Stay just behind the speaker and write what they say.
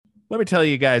let me tell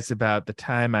you guys about the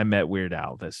time I met Weird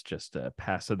Al. This just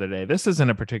past the other day. This isn't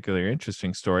a particularly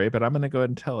interesting story, but I'm going to go ahead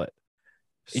and tell it.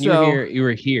 And So you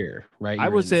were here, right? I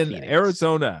You were was in Phoenix.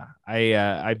 Arizona.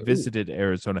 I visited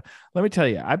Arizona. Let me tell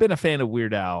you, I've been a fan of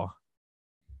Weird Al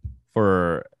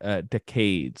for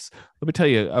decades. Let me tell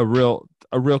you a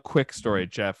real quick story,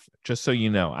 Jeff, just so you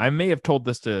know. I may have told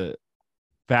this to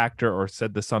Factor or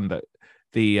said this on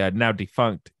the now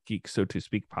defunct Geek So to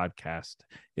Speak podcast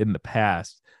in the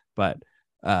past, but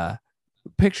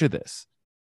picture this: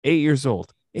 8 years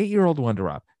old, 8-year-old Wonder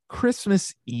Rob,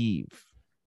 Christmas Eve.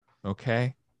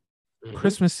 Okay,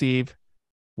 Christmas Eve,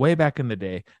 way back in the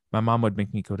day, my mom would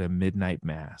make me go to midnight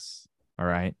mass. All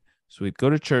right, so we'd go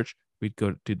to church. We'd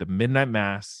go to the midnight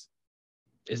mass.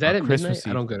 Is that at Christmas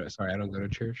midnight? Eve. I don't go to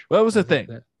church. Well, it was a thing.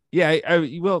 Yeah,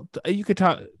 well, you could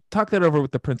talk that over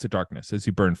with the Prince of Darkness as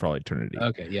you burn for all eternity.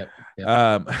 Okay, yep.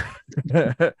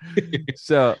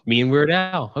 So me and Weird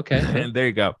Al. Okay. And there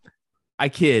you go. I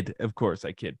kid, of course,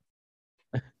 I kid.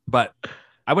 But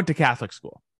I went to Catholic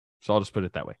school, so I'll just put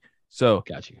it that way. So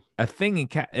got you. A thing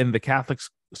in the Catholic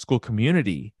school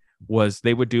community was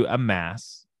they would do a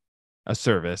mass, a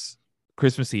service,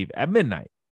 Christmas Eve at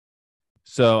midnight.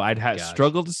 So I'd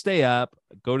struggle to stay up,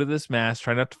 go to this mass,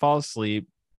 try not to fall asleep,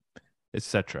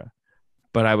 etc.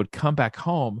 But I would come back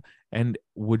home, and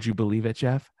would you believe it,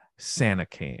 Jeff? Santa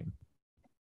came.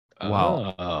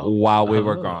 While we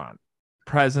were gone.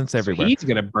 Presents everywhere. So he's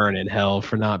gonna burn in hell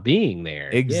for not being there.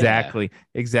 Exactly.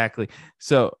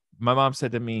 So my mom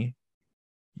said to me,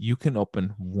 "You can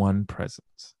open one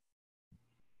present."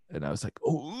 And I was like,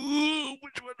 "Oh,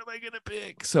 which one am I gonna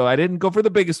pick?" So I didn't go for the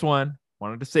biggest one.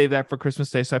 Wanted to save that for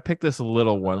Christmas Day. So I picked this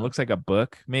little one. Looks like a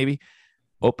book, maybe.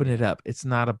 Open it up. It's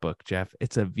not a book, Jeff.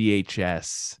 It's a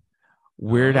VHS.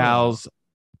 Weird Al's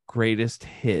greatest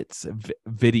hits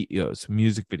videos,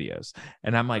 music videos.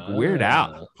 And I'm like, Weird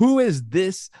Al, who is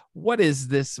this? What is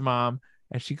this, Mom?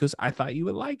 And she goes, I thought you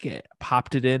would like it.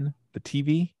 Popped it in the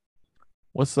TV.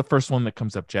 What's the first one that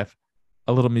comes up, Jeff?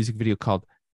 A little music video called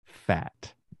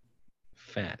Fat.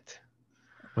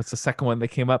 What's the second one that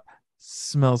came up?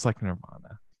 Smells Like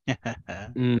Nirvana.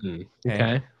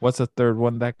 Okay. What's the third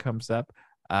one that comes up?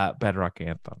 Bedrock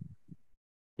Anthem.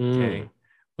 Okay.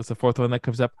 What's the fourth one that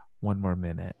comes up? One More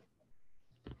Minute.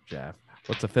 Jeff.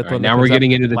 What's the fifth one? Now we're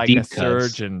getting into the like deep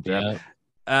surge and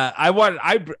I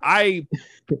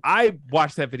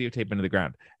watched that videotape into the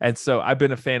ground, and so I've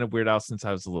been a fan of Weird Al since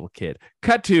I was a little kid.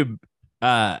 Cut to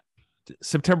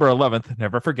September 11th.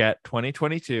 Never forget,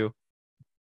 2022.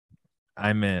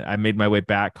 I made my way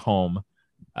back home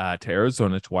to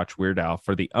Arizona to watch Weird Al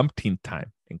for the umpteenth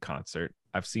time in concert.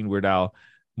 I've seen Weird Al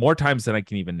more times than I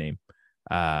can even name.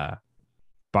 Bought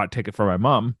a ticket for my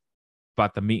mom.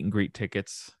 Bought the meet and greet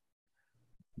tickets.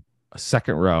 A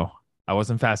second row. I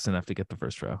wasn't fast enough to get the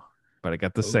first row, but I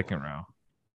got the second row.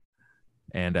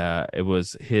 And it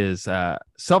was his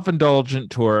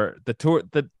self-indulgent tour.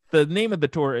 The name of the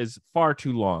tour is far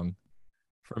too long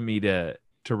for me to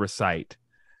recite,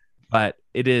 but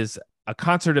it is a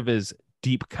concert of his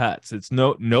deep cuts. It's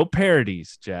no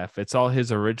parodies, Jeff. It's all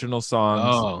his original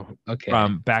songs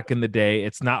from back in the day.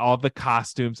 It's not all the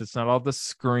costumes. It's not all the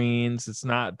screens. It's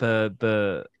not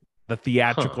the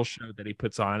theatrical show that he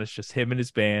puts on. It's just him and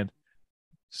his band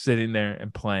sitting there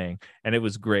and playing. And it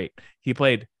was great. He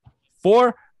played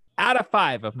 4 out of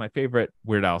 5 of my favorite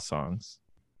Weird Al songs.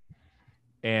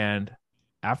 And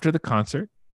after the concert,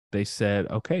 they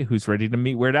said, okay, who's ready to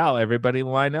meet Weird Al? Everybody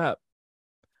line up.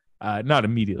 Not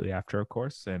immediately after, of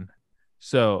course. And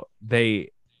so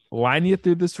they line you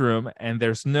through this room, and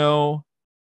you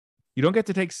don't get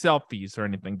to take selfies or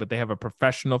anything, but they have a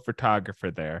professional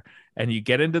photographer there. And you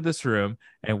get into this room,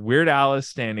 and Weird Al is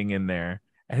standing in there,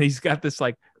 and he's got this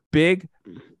like big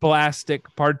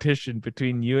plastic partition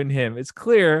between you and him. It's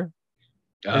clear.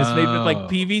 And it's made with like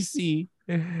PVC.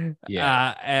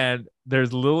 And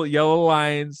there's little yellow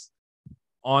lines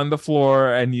on the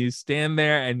floor, and you stand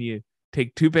there and you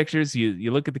take 2 pictures.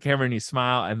 You look at the camera and you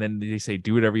smile, and then they say,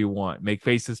 do whatever you want. Make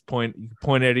faces, point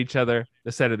at each other,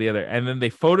 the side or the other. And then they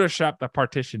Photoshop the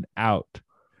partition out.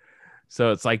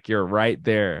 So it's like you're right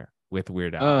there with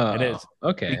Weird Al. And it's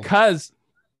because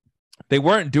they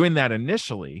weren't doing that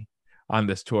initially on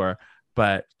this tour,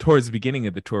 but towards the beginning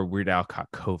of the tour, Weird Al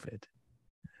caught COVID.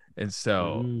 And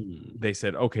so they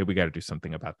said, okay, we got to do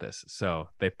something about this. So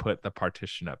they put the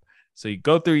partition up. So you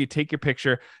go through, you take your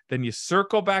picture, then you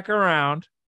circle back around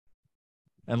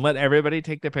and let everybody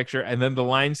take the picture. And then the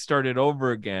line started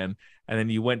over again. And then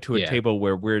you went to a table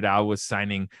where Weird Al was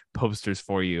signing posters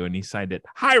for you. And he signed it.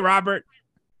 Hi, Robert.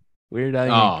 Weird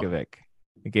Al Yankovic.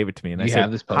 He gave it to me. And I said,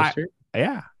 have this poster?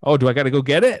 Yeah. Oh, do I got to go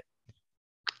get it?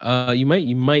 You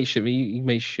might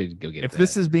should go get If that.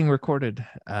 this is being recorded,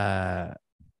 might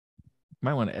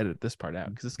want to edit this part out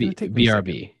because it's going to take me a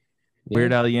second. BRB.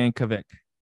 Weird Al Yankovic.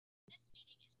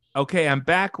 Okay, I'm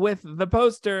back with the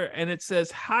poster, and it says,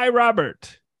 "Hi,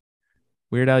 Robert."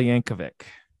 Weird Al Yankovic.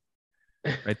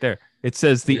 Right there. It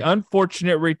says, "The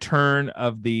unfortunate return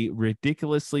of the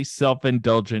ridiculously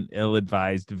self-indulgent,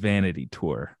 ill-advised vanity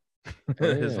tour."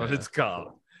 Is what it's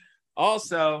called.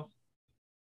 Also,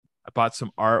 I bought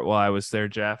some art while I was there,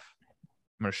 Jeff.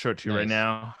 I'm going to show it to you right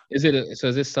now. Is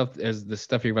this stuff, as the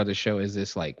stuff you're about to show, is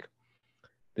this like,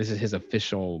 this is his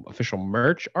official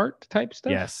merch art type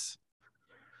stuff? Yes.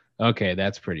 Okay,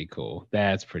 that's pretty cool.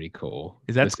 That's pretty cool.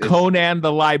 Is that Conan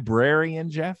the Librarian,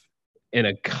 Jeff? In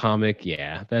a comic,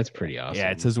 yeah, that's pretty awesome.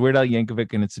 Yeah, it says Weird Al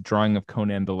Yankovic, and it's a drawing of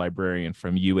Conan the Librarian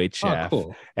from UHF. Oh,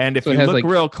 cool. And if you look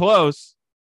real close,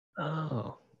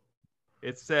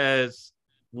 it says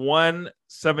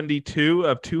 172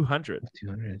 of 200.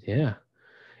 200, yeah.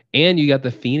 And you got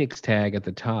the Phoenix tag at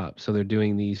the top, so they're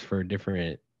doing these for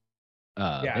different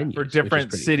venues, for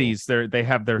different cities. Cool. They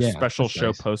have their special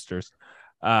show posters.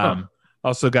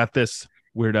 Also got this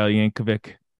Weird Al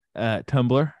Yankovic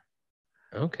tumbler.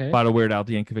 Okay. Bought a Weird Al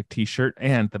Yankovic t-shirt.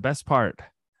 And the best part,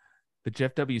 the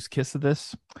Jeff W's kiss of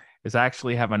this is I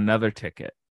actually have another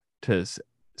ticket to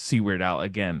see Weird Al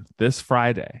again this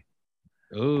Friday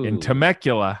in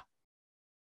Temecula.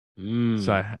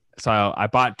 So I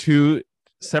bought 2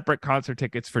 separate concert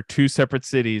tickets for 2 separate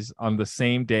cities on the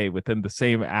same day within the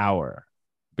same hour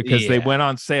because they went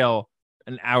on sale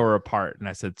an hour apart, and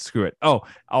I said screw it. Oh,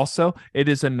 also it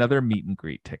is another meet and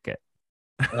greet ticket.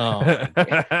 So I'm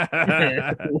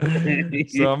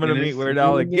gonna meet Weird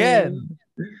Al again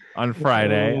on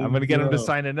Friday. I'm gonna get him to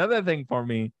sign another thing for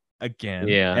me again.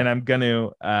 And I'm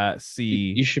gonna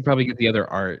see. You should probably get the other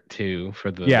art too for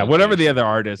the whatever the other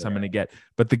art is. I'm gonna get.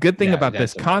 But the good thing about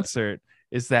this concert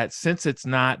is that since it's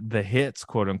not the hits,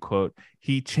 quote unquote,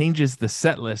 he changes the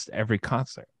set list every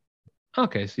concert.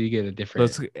 Okay, so you get a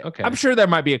different. Okay, I'm sure there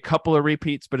might be a couple of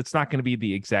repeats, but it's not going to be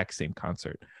the exact same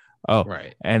concert. Oh,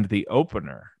 right. And the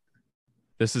opener,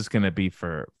 this is going to be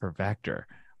for Vector,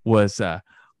 was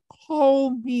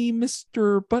 "Call Me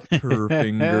Mr.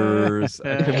 Butterfingers."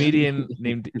 A comedian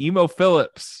named Emo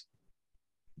Phillips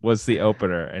was the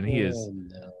opener, and he is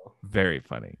very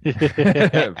funny.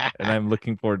 And I'm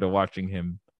looking forward to watching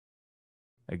him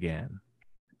again.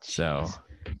 So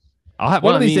I'll have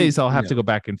one of these days. I'll have to go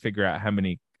back and figure out how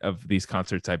many of these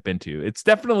concerts I've been to. It's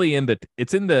definitely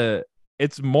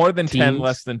it's more than 10,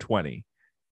 less than 20.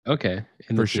 Okay,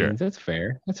 for sure. That's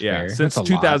fair. That's fair. Since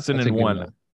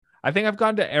 2001, I think I've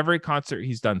gone to every concert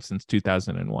he's done since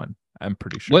 2001. I'm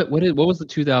pretty sure. What was the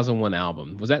 2001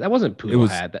 album? Was that wasn't Poodle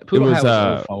Hat? That Poodle Hat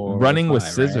was Running with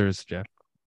Scissors, right? Jeff.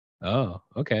 Oh,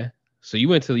 okay. So you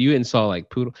went and saw like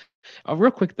Poodle. Oh,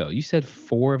 real quick though, you said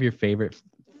 4 out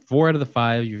of the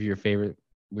 5 of your favorite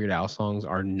Weird Al songs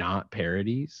are not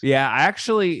parodies. Yeah,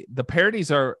 actually, the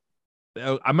parodies are.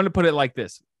 I'm going to put it like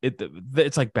this: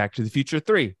 it's like Back to the Future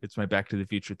 3. It's my Back to the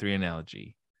Future 3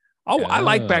 analogy. I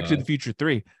like Back to the Future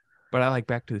 3, but I like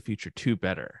Back to the Future 2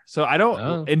 better. So I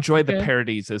don't enjoy the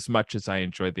parodies as much as I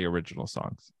enjoy the original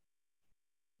songs.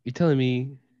 You're telling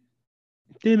me,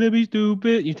 "Didn't be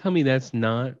stupid"? You tell me that's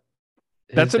not.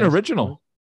 That's an original. Song?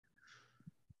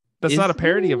 That's not a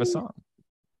parody of a song.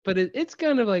 But it's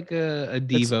kind of like a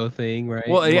Devo thing, right?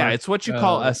 Well, it's what you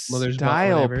call a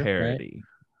style parody. Right?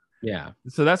 Yeah.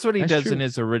 So that's what he does in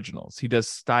his originals. He does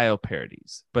style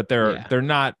parodies, but they're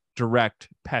not direct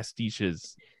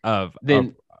pastiches of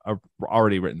a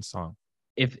already written song.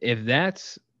 If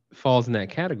that falls in that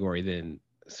category, then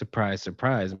surprise,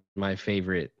 surprise, my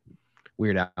favorite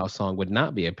Weird Al song would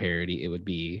not be a parody. It would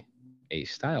be a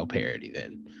style parody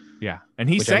then. Yeah. And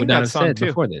he sang that song too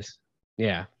before this.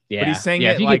 Yeah. Yeah. But he sang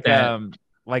it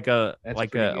like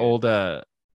a old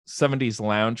 70s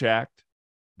lounge act.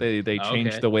 They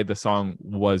changed the way the song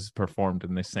was performed,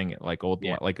 and they sang it like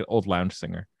an old lounge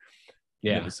singer.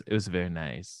 Yeah, it was very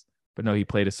nice. But no, he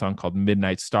played a song called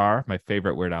Midnight Star, my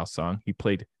favorite Weird Al song. He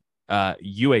played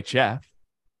UHF,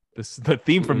 the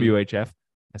theme from UHF,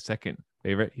 my second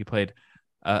favorite. He played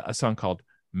a song called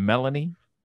Melanie,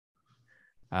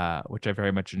 which I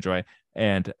very much enjoy,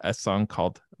 and a song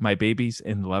called My Baby's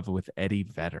in Love with Eddie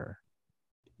Vedder.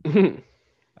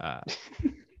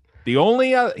 The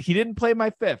only he didn't play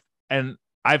my fifth, and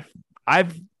I'm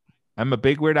a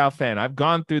big Weird Al fan. I've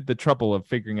gone through the trouble of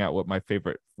figuring out what my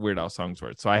favorite Weird Al songs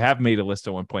were. So I have made a list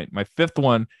at one point. My fifth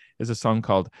one is a song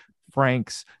called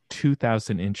Frank's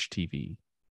 2000-inch TV.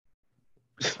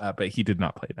 But he did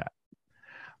not play that.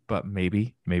 But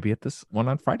maybe at this one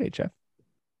on Friday, Jeff.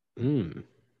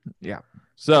 Yeah.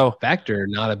 So Factor,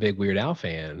 not a big Weird Al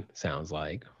fan, sounds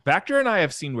like. Factor and I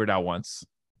have seen Weird Al once.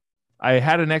 I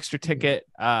had an extra ticket,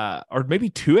 or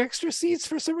maybe 2 extra seats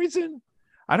for some reason.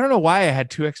 I don't know why I had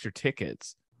 2 extra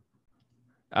tickets.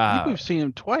 I think we've seen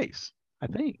him twice. I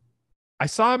think I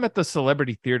saw him at the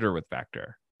Celebrity Theater with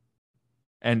Factor,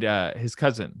 and his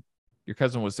cousin. Your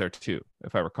cousin was there too,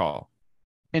 if I recall.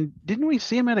 And didn't we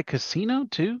see him at a casino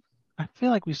too? I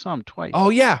feel like we saw him twice. Oh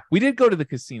yeah, we did go to the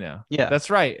casino. Yeah. That's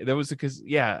right. There was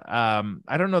I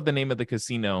don't know the name of the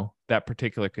casino, that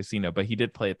particular casino, but he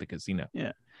did play at the casino.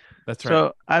 Yeah. That's right.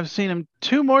 So I've seen him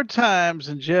 2 more times,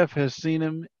 and Jeff has seen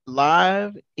him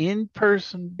live in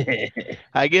person.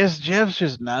 I guess Jeff's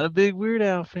just not a big Weird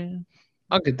Al fan.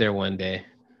 I'll get there one day.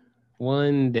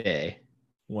 One day.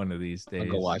 One of these days.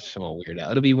 I'll go watch some old Weird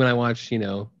Al. It'll be when I watch,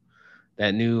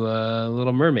 that new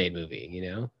Little Mermaid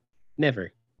movie,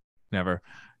 Never. Never.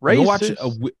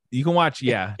 Racist. You can watch,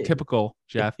 yeah, typical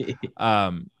Jeff.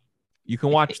 You can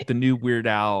watch the new Weird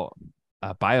Al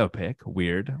biopic,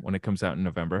 Weird, when it comes out in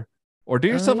November. Or do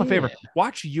yourself a favor,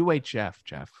 watch UHF,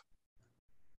 Jeff.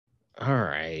 All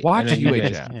right. Watch I know you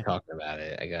guys UHF. keep talking about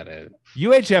it. I gotta.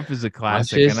 UHF is a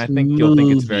classic, and I think you'll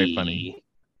think it's very funny.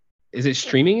 Is it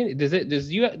streaming? Does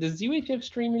UHF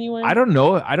stream anywhere? I don't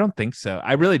know. I don't think so.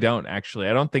 I really don't, actually.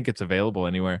 I don't think it's available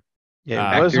anywhere.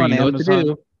 Yeah, it was on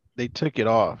Amazon. They took it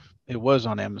off. It was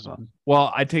on Amazon.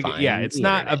 Well, I take it. Yeah, it's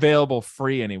not available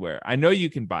free anywhere. I know you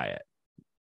can buy it,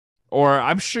 or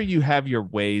I'm sure you have your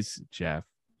ways, Jeff.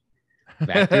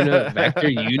 Vector,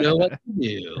 you know what to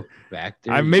do.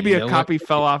 Vector, maybe a copy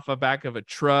fell off the back of a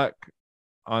truck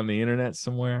on the internet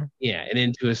somewhere. Yeah, and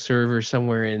into a server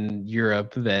somewhere in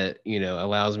Europe that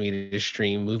allows me to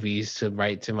stream movies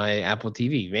right to my Apple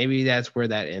TV. Maybe that's where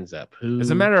that ends up. As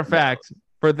a matter of fact,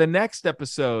 for the next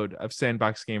episode of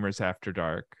Sandbox Gamers After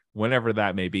Dark, whenever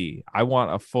that may be, I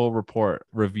want a full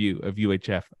review of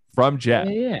UHF from Jeff.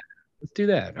 Yeah. Let's do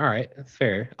that. All right, that's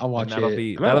fair. I'll watch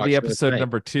it. That'll be episode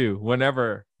number 2,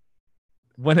 whenever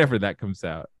that comes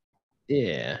out.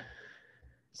 Yeah,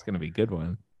 it's gonna be a good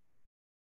one.